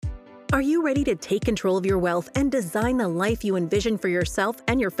Are you ready to take control of your wealth and design the life you envision for yourself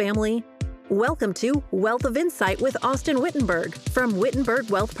and your family? Welcome to Wealth of Insight with Austin Wittenberg from Wittenberg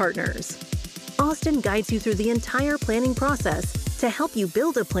Wealth Partners. Austin guides you through the entire planning process to help you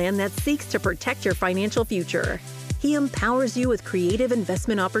build a plan that seeks to protect your financial future. He empowers you with creative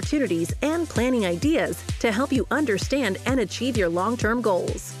investment opportunities and planning ideas to help you understand and achieve your long-term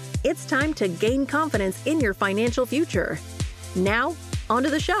goals. It's time to gain confidence in your financial future. Now, on to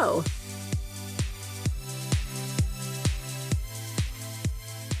the show.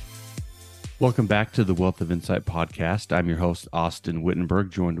 Welcome back to the Wealth of Insight podcast. I'm your host, Austin Wittenberg,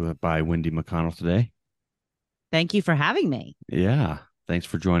 joined by Wendy McConnell today. Thank you for having me. Yeah, thanks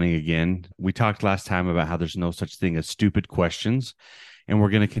for joining again. We talked last time about how there's no such thing as stupid questions, and we're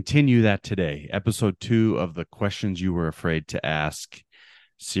going to continue that today. Episode 2 of the Questions You Were Afraid to Ask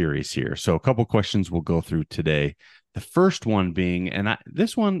series here. So a couple questions we'll go through today. The first one being,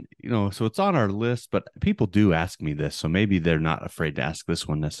 this one, so it's on our list, but people do ask me this, so maybe they're not afraid to ask this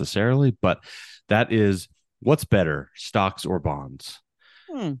one necessarily, but that is, what's better, stocks or bonds?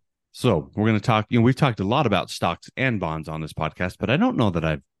 So we're going to talk, we've talked a lot about stocks and bonds on this podcast, but I don't know that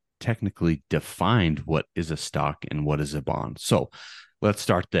I've technically defined what is a stock and what is a bond. So let's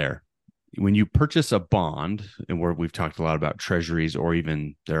start there. When you purchase a bond, and we've talked a lot about treasuries, or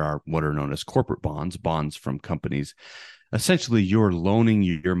even there are what are known as corporate bonds from companies. Essentially, you're loaning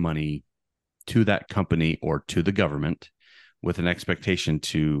your money to that company or to the government with an expectation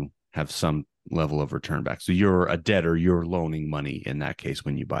to have some level of return back. So you're a debtor, you're loaning money in that case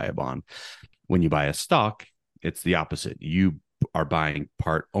when you buy a bond. When you buy a stock, it's the opposite. You are buying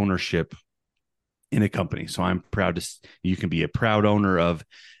part ownership in a company. So you can be a proud owner of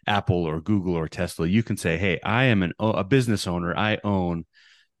Apple or Google or Tesla. You can say, hey, I am a business owner. I own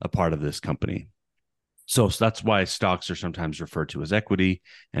a part of this company. So that's why stocks are sometimes referred to as equity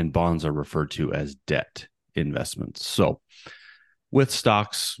and bonds are referred to as debt investments. So with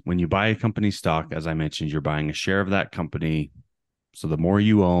stocks, when you buy a company stock, as I mentioned, you're buying a share of that company. So the more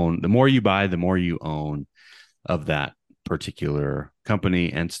you own, the more you buy, the more you own of that particular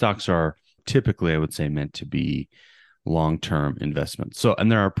company. And stocks are typically, I would say, meant to be long-term investments. So,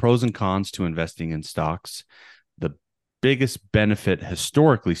 and there are pros and cons to investing in stocks. The biggest benefit,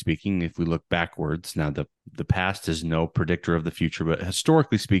 historically speaking, if we look backwards, now the past is no predictor of the future, but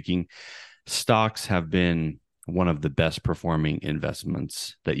historically speaking, stocks have been one of the best performing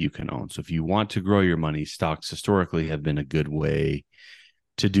investments that you can own. So if you want to grow your money, stocks historically have been a good way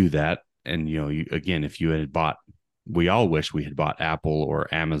to do that. And, if you had bought, we all wish we had bought Apple or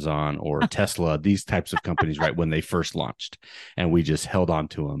Amazon or Tesla, these types of companies, right, when they first launched, and we just held on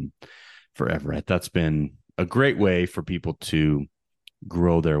to them forever. Right? That's been a great way for people to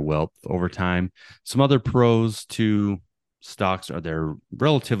grow their wealth over time. Some other pros to stocks are they're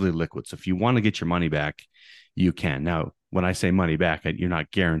relatively liquid. So if you want to get your money back, you can. Now, when I say money back, you're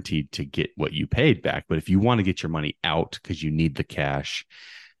not guaranteed to get what you paid back, but if you want to get your money out because you need the cash,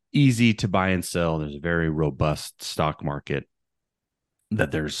 easy to buy and sell. There's a very robust stock market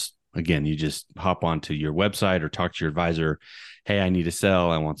that you just hop onto your website or talk to your advisor. Hey, I need to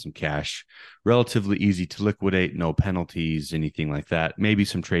sell. I want some cash. Relatively easy to liquidate, no penalties, anything like that. Maybe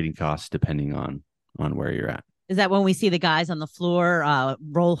some trading costs depending on where you're at. Is that when we see the guys on the floor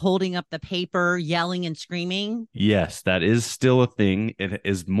holding up the paper, yelling and screaming? Yes, that is still a thing. It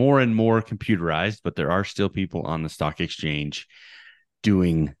is more and more computerized, but there are still people on the stock exchange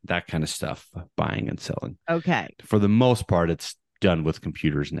doing that kind of stuff, buying and selling. Okay. For the most part, it's done with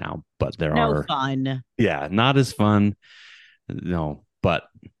computers now, but no fun. Yeah, not as fun. No, but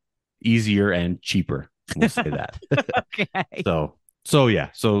easier and cheaper. We'll say that. Okay.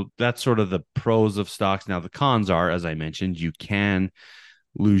 So that's sort of the pros of stocks. Now the cons are, as I mentioned, you can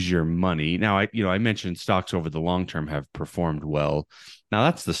lose your money. Now, I mentioned stocks over the long term have performed well. Now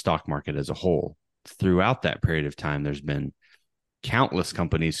that's the stock market as a whole. Throughout that period of time, there's been countless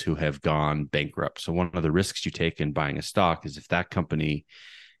companies who have gone bankrupt. So one of the risks you take in buying a stock is if that company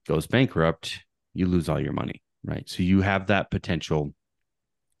goes bankrupt, you lose all your money, right? So you have that potential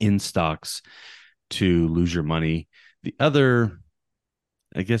in stocks to lose your money. The other,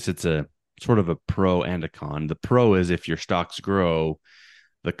 I guess it's a sort of a pro and a con. The pro is if your stocks grow.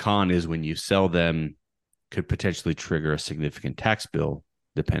 The con is when you sell them, could potentially trigger a significant tax bill,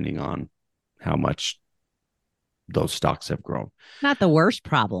 depending on how much those stocks have grown. Not the worst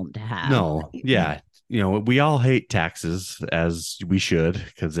problem to have. No. Yeah. We all hate taxes, as we should,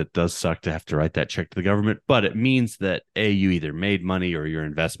 because it does suck to have to write that check to the government, but it means that you either made money or your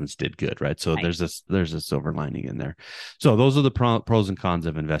investments did good, right? So right. There's a silver lining in there. So those are the pros and cons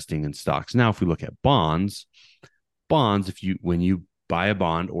of investing in stocks. Now, if we look at bonds, when you buy a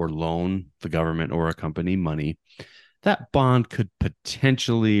bond or loan the government or a company money, that bond could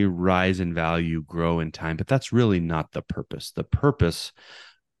potentially rise in value, grow in time, but that's really not the purpose. The purpose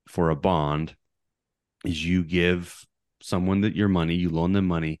for a bond is you give someone that your money, you loan them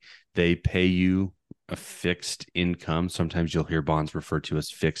money, they pay you a fixed income. Sometimes you'll hear bonds referred to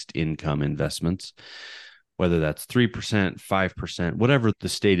as fixed income investments, whether that's 3%, 5%, whatever the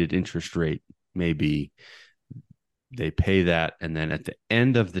stated interest rate may be. They pay that. And then at the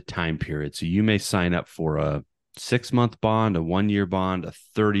end of the time period, so you may sign up for a 6-month bond, a 1-year bond, a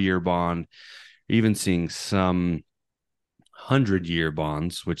 30-year bond, even seeing some 100-year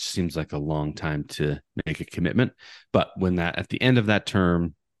bonds, which seems like a long time to make a commitment. But when that at the end of that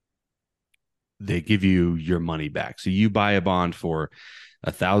term, they give you your money back. So you buy a bond for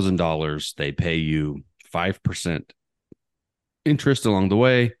 $1,000, they pay you 5% interest along the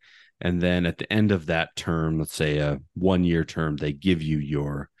way. And then at the end of that term, let's say a 1-year term, they give you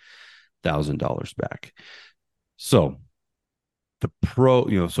your $1,000 back. So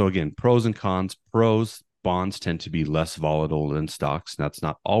so again, pros and cons. Pros, bonds tend to be less volatile than stocks. That's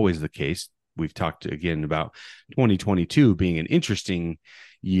not always the case. We've talked again about 2022 being an interesting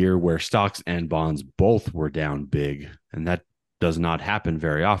year where stocks and bonds both were down big. And that does not happen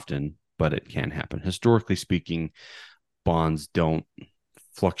very often, but it can happen. Historically speaking, bonds don't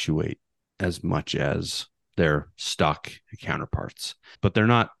fluctuate as much as their stock counterparts, but they're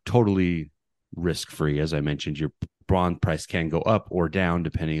not totally risk-free. As I mentioned, your bond price can go up or down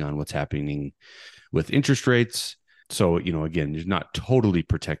depending on what's happening with interest rates. So, again, you're not totally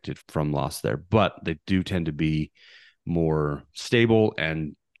protected from loss there, but they do tend to be more stable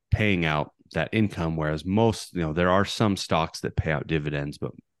and paying out that income. Whereas most, there are some stocks that pay out dividends,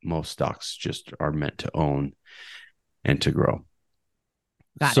 but most stocks just are meant to own and to grow.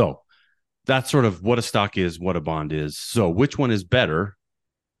 So that's sort of what a stock is, what a bond is. So which one is better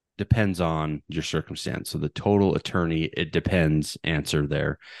depends on your circumstance. So the total attorney, it depends answer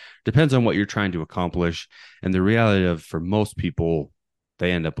there. Depends on what you're trying to accomplish. And the reality of, for most people,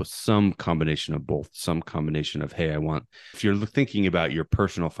 they end up with some combination of both, some combination of, hey, if you're thinking about your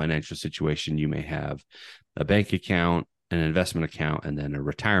personal financial situation, you may have a bank account, an investment account, and then a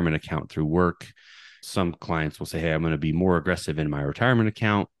retirement account through work. Some clients will say, hey, I'm going to be more aggressive in my retirement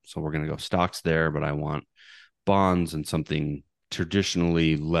account, so we're going to go stocks there, but I want bonds and something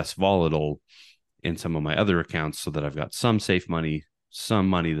traditionally less volatile in some of my other accounts so that I've got some safe money, some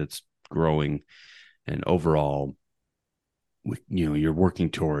money that's growing, and overall, you're working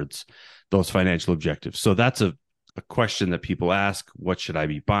towards those financial objectives. So that's a question that people ask, what should I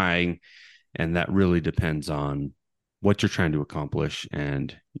be buying? And that really depends on what you're trying to accomplish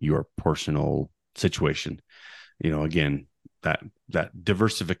and your personal situation. Again, that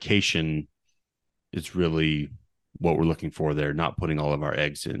diversification is really what we're looking for there, not putting all of our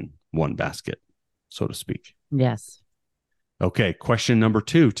eggs in one basket, so to speak. Yes. Okay, question number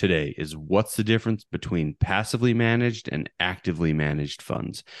 2 today is, what's the difference between passively managed and actively managed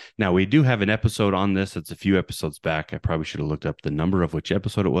funds? Now, we do have an episode on this. It's a few episodes back. I probably should have looked up the number of which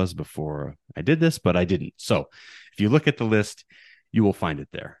episode it was before I did this, but I didn't. So if you look at the list, you will find it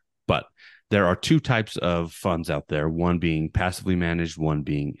there. But there are 2 types of funds out there, one being passively managed, one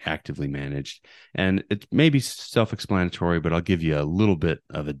being actively managed. And it may be self-explanatory, but I'll give you a little bit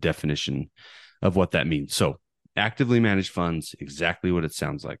of a definition of what that means. So actively managed funds, exactly what it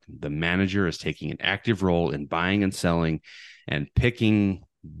sounds like. The manager is taking an active role in buying and selling and picking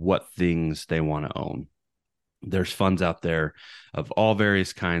what things they want to own. There's funds out there of all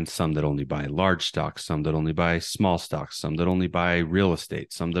various kinds, some that only buy large stocks, some that only buy small stocks, some that only buy real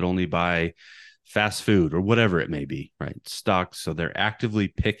estate, some that only buy fast food or whatever it may be, right? Stocks. So they're actively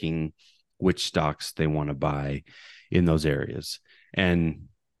picking which stocks they want to buy in those areas. And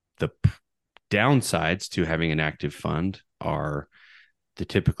the downsides to having an active fund are the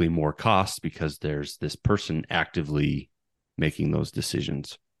typically more costs because there's this person actively making those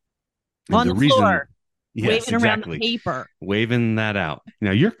decisions. On the floor. Yes, waving around the paper. Waving that out.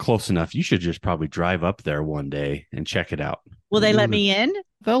 Now, you're close enough. You should just probably drive up there one day and check it out. Will they let me in?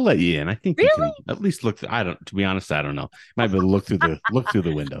 They'll let you in. I think really? You can at least look. To be honest, I don't know. Might be able to look through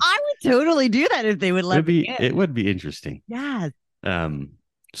the window. I would totally do that if they would let me in. It would be interesting. Yes.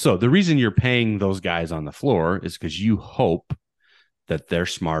 So the reason you're paying those guys on the floor is because you hope that they're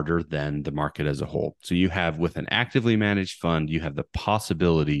smarter than the market as a whole. So you have, with an actively managed fund, you have the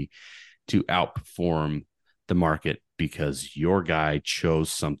possibility to outperform the market because your guy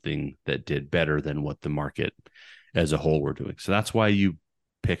chose something that did better than what the market as a whole were doing. So that's why you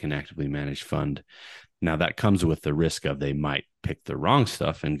pick an actively managed fund. Now that comes with the risk of they might pick the wrong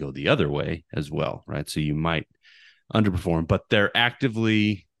stuff and go the other way as well, right? So you might underperform, but they're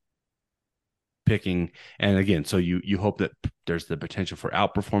actively picking. And again, so you hope that there's the potential for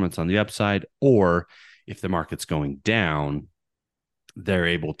outperformance on the upside, or if the market's going down, they're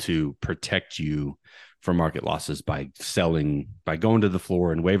able to protect you from market losses by going to the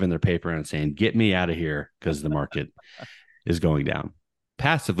floor and waving their paper and saying, get me out of here because the market is going down.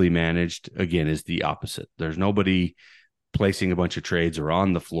 Passively managed, again, is the opposite. There's nobody placing a bunch of trades or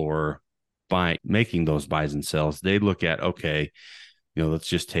on the floor by making those buys and sells. They look at, okay, let's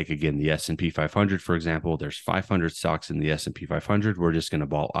just take again the S&P 500, for example. There's 500 stocks in the S&P 500. We're just going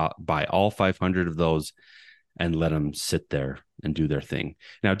to buy all 500 of those and let them sit there and do their thing.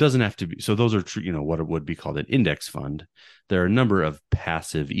 Now, it doesn't have to be, so those are, what it would be called an index fund. There are a number of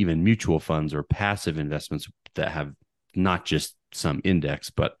passive, even mutual funds or passive investments that have not just some index,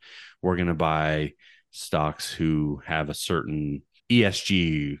 but we're going to buy stocks who have a certain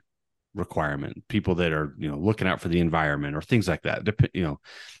ESG requirement, people that are, looking out for the environment or things like that.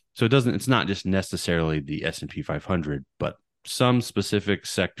 So it's not just necessarily the S&P 500, but some specific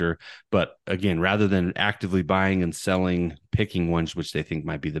sector. But again, rather than actively buying and selling, picking ones which they think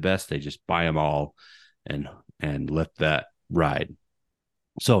might be the best, they just buy them all and let that ride.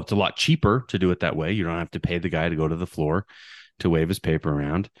 So it's a lot cheaper to do it that way. You don't have to pay the guy to go to the floor to wave his paper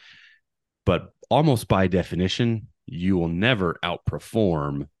around. But almost by definition, you will never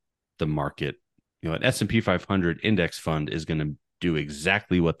outperform the market. An S&P 500 index fund is going to do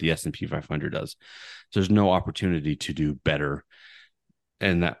exactly what the S&P 500 does. So there's no opportunity to do better,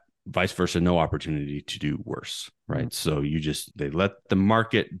 and that vice versa, no opportunity to do worse, right? Mm-hmm. So they let the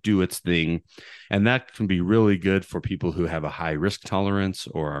market do its thing, and that can be really good for people who have a high risk tolerance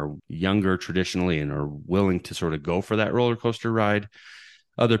or are younger traditionally and are willing to sort of go for that roller coaster ride.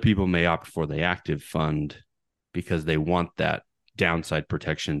 Other people may opt for the active fund because they want that downside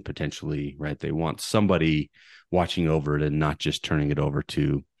protection potentially, right? They want somebody watching over it and not just turning it over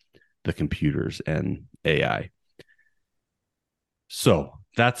to the computers and AI. So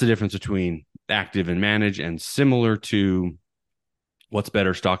that's the difference between active and manage, and similar to what's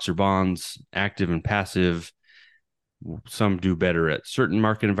better, stocks or bonds, active and passive. Some do better at certain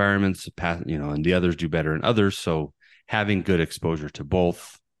market environments, and the others do better in others. So having good exposure to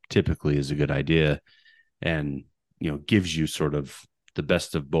both typically is a good idea, and gives you sort of the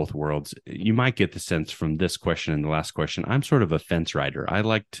best of both worlds. You might get the sense from this question and the last question, I'm sort of a fence rider. I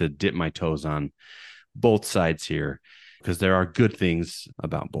like to dip my toes on both sides here because there are good things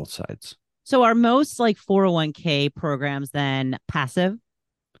about both sides. So are most 401k programs then passive?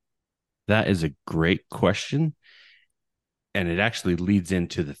 That is a great question. And it actually leads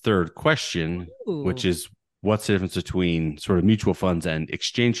into the third question, which is, what's the difference between sort of mutual funds and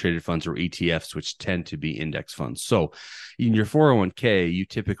exchange traded funds, or ETFs, which tend to be index funds? So in your 401k, you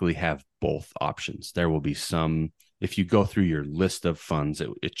typically have both options. There will be some, if you go through your list of funds,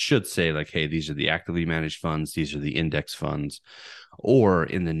 it should say hey, these are the actively managed funds, these are the index funds, or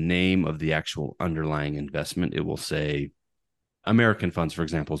in the name of the actual underlying investment, it will say American Funds, for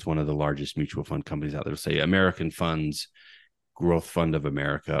example, is one of the largest mutual fund companies out there. It'll say American Funds Growth Fund of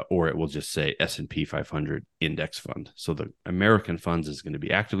America, or it will just say S&P 500 Index Fund. So the American Funds is going to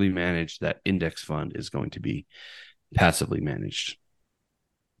be actively managed. That index fund is going to be passively managed.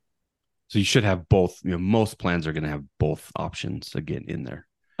 So you should have both. Most plans are going to have both options again in there.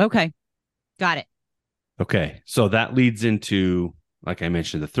 Okay. Got it. Okay. So that leads into, like I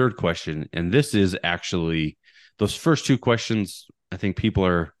mentioned, the third question. And this is actually, those first two questions, I think people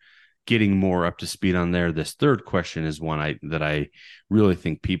are getting more up to speed on there. This third question is one that I really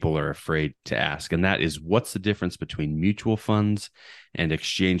think people are afraid to ask. And that is, what's the difference between mutual funds and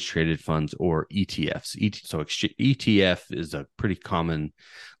exchange traded funds, or ETFs? So ETF is a pretty common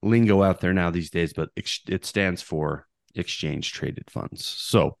lingo out there now these days, but it stands for exchange traded funds.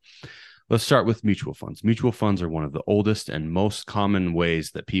 So let's start with mutual funds. Mutual funds are one of the oldest and most common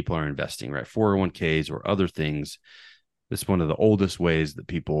ways that people are investing, right? 401ks or other things. It's one of the oldest ways that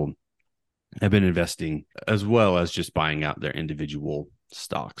people have been investing, as well as just buying out their individual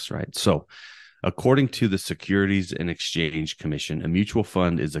stocks, right? So according to the Securities and Exchange Commission, a mutual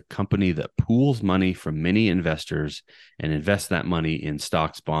fund is a company that pools money from many investors and invests that money in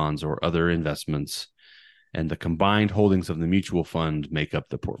stocks, bonds, or other investments. And the combined holdings of the mutual fund make up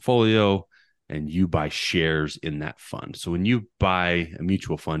the portfolio, and you buy shares in that fund. So when you buy a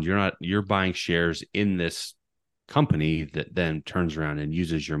mutual fund, you're buying shares in this company that then turns around and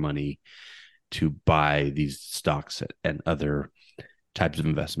uses your money to buy these stocks and other types of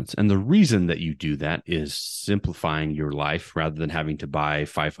investments. And the reason that you do that is simplifying your life. Rather than having to buy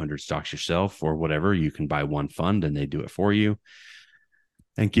 500 stocks yourself or whatever, you can buy one fund and they do it for you,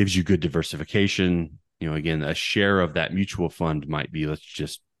 and gives you good diversification. again, a share of that mutual fund might be, let's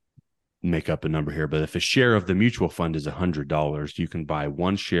just make up a number here, but if a share of the mutual fund is $100, you can buy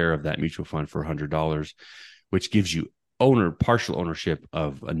one share of that mutual fund for $100, which gives you partial ownership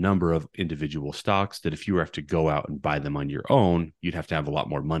of a number of individual stocks that if you were to go out and buy them on your own, you'd have to have a lot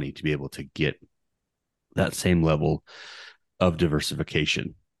more money to be able to get that same level of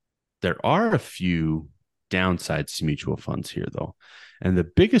diversification. There are a few downsides to mutual funds here, though. And the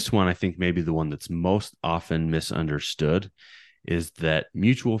biggest one, I think maybe the one that's most often misunderstood, is that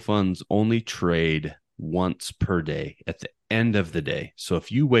mutual funds only trade once per day at the end of the day. So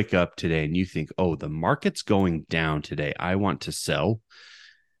if you wake up today and you think, oh, the market's going down today, I want to sell,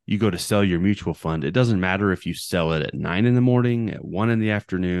 you go to sell your mutual fund. It doesn't matter if you sell it at 9 a.m, at 1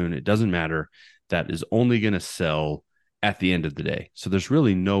 p.m. It doesn't matter. That is only going to sell at the end of the day. So there's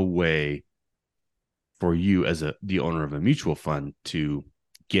really no way for you as the owner of a mutual fund to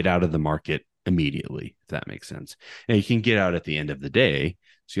get out of the market immediately, if that makes sense. Now you can get out at the end of the day,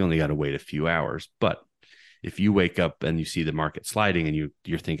 so you only got to wait a few hours. But if you wake up and you see the market sliding and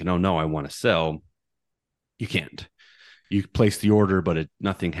you're thinking, oh no, I want to sell, you can't. You place the order, but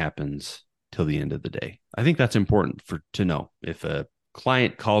nothing happens till the end of the day. I think that's important to know. If a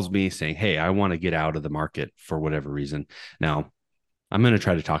client calls me saying, hey, I want to get out of the market for whatever reason, now I'm going to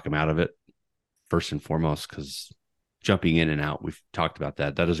try to talk them out of it first and foremost, because jumping in and out, we've talked about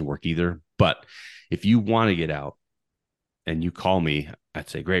that doesn't work either. But if you want to get out and you call me, I'd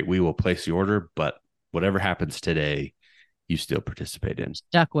say, great, we will place the order, but whatever happens today, you still participate in.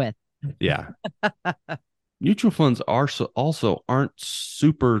 Stuck with. Yeah. Mutual funds also aren't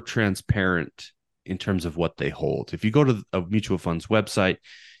super transparent in terms of what they hold. If you go to a mutual fund's website,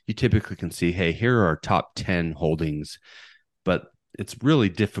 you typically can see, hey, here are our top 10 holdings, but it's really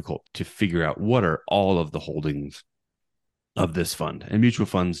difficult to figure out what are all of the holdings of this fund. And mutual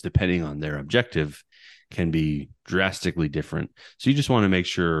funds, depending on their objective, can be drastically different. So you just want to make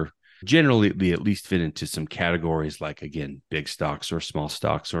sure generally they at least fit into some categories like, again, big stocks or small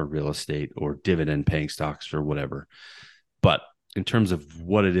stocks or real estate or dividend paying stocks or whatever. But in terms of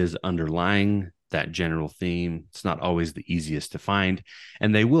what it is underlying that general theme, it's not always the easiest to find.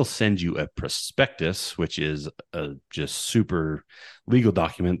 And they will send you a prospectus, which is a just super legal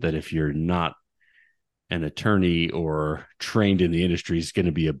document that if you're not an attorney or trained in the industry is going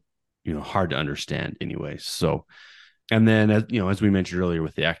to be hard to understand anyway. So, and then as we mentioned earlier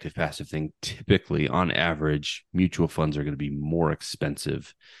with the active passive thing, typically on average, mutual funds are going to be more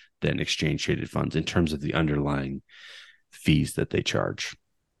expensive than exchange traded funds in terms of the underlying fees that they charge.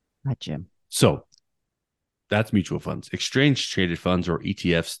 Gotcha. So that's mutual funds. Exchange traded funds, or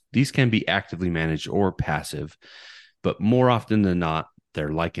ETFs, these can be actively managed or passive, but more often than not,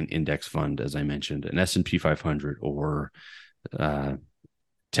 they're like an index fund, as I mentioned, an S&P 500 or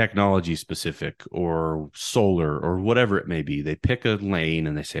technology specific or solar or whatever it may be. They pick a lane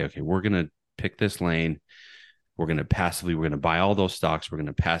and they say, okay, we're going to pick this lane. We're going to buy all those stocks. We're going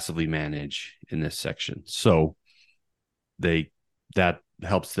to passively manage in this section. So that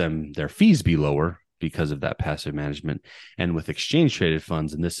helps them, their fees be lower because of that passive management. And with exchange traded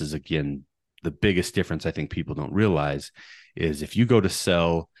funds, and this is, again, the biggest difference I think people don't realize, is if you go to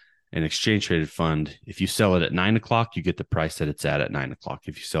sell an exchange traded fund, if you sell it at 9 o'clock, you get the price that it's at 9 o'clock.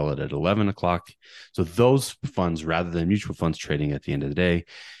 If you sell it at 11 o'clock, so those funds, rather than mutual funds trading at the end of the day,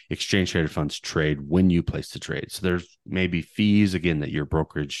 exchange traded funds trade when you place the trade. So there's maybe fees, again, that your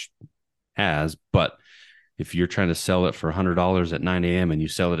brokerage has, but if you're trying to sell it for $100 at 9 a.m. and you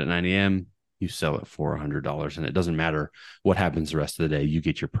sell it at 9 a.m., you sell it for $100, and it doesn't matter what happens the rest of the day. You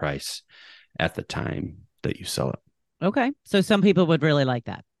get your price at the time that you sell it. Okay. So some people would really like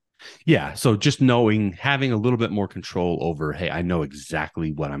that. Yeah. So just having a little bit more control over, hey, I know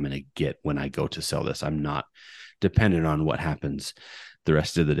exactly what I'm going to get when I go to sell this. I'm not dependent on what happens the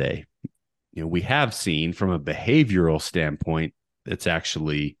rest of the day. We have seen from a behavioral standpoint, it's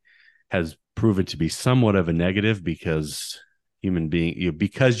actually has proven to be somewhat of a negative, because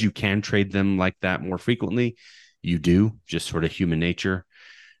because you can trade them like that more frequently, you do, just sort of human nature.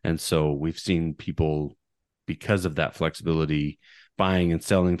 And so we've seen people, because of that flexibility, buying and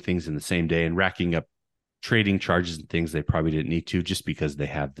selling things in the same day and racking up trading charges and things they probably didn't need to, just because they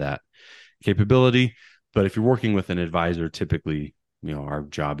have that capability. But if you're working with an advisor, typically, our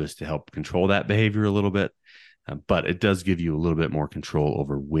job is to help control that behavior a little bit. But it does give you a little bit more control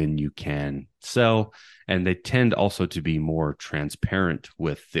over when you can sell. And they tend also to be more transparent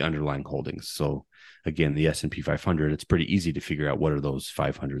with the underlying holdings. So again, the S&P 500, it's pretty easy to figure out what are those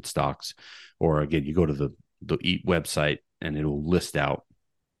 500 stocks. Or again, you go to the EAT website and it'll list out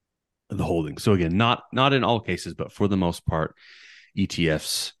the holdings. So again, not in all cases, but for the most part,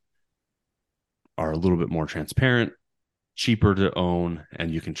 ETFs are a little bit more transparent, cheaper to own,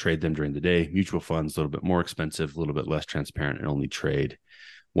 and you can trade them during the day. Mutual funds, a little bit more expensive, a little bit less transparent, and only trade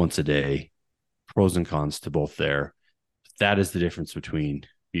once a day. Pros and cons to both there. That is the difference between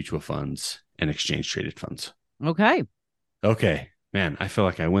mutual funds and exchange traded funds. Okay, man, I feel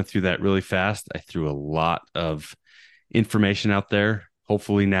like I went through that really fast. I threw a lot of information out there.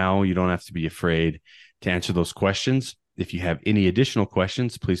 Hopefully now you don't have to be afraid to answer those questions. If you have any additional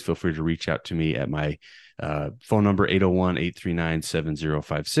questions, please feel free to reach out to me at my phone number,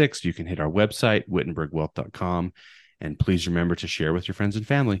 801-839-7056. You can hit our website, wittenbergwealth.com. And please remember to share with your friends and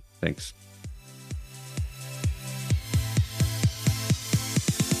family. Thanks.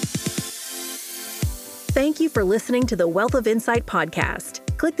 Thank you for listening to the Wealth of Insight podcast.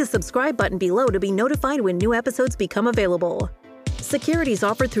 Click the subscribe button below to be notified when new episodes become available. Securities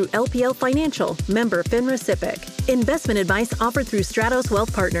offered through LPL Financial, member FINRA SIPC. Investment advice offered through Stratos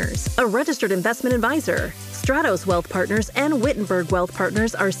Wealth Partners, a registered investment advisor. Stratos Wealth Partners and Wittenberg Wealth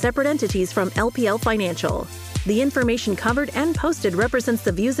Partners are separate entities from LPL Financial. The information covered and posted represents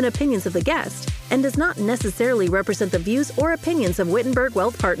the views and opinions of the guest and does not necessarily represent the views or opinions of Wittenberg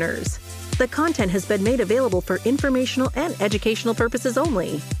Wealth Partners. The content has been made available for informational and educational purposes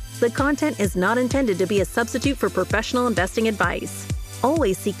only. The content is not intended to be a substitute for professional investing advice.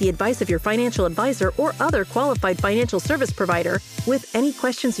 Always seek the advice of your financial advisor or other qualified financial service provider with any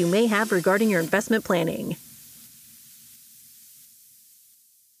questions you may have regarding your investment planning.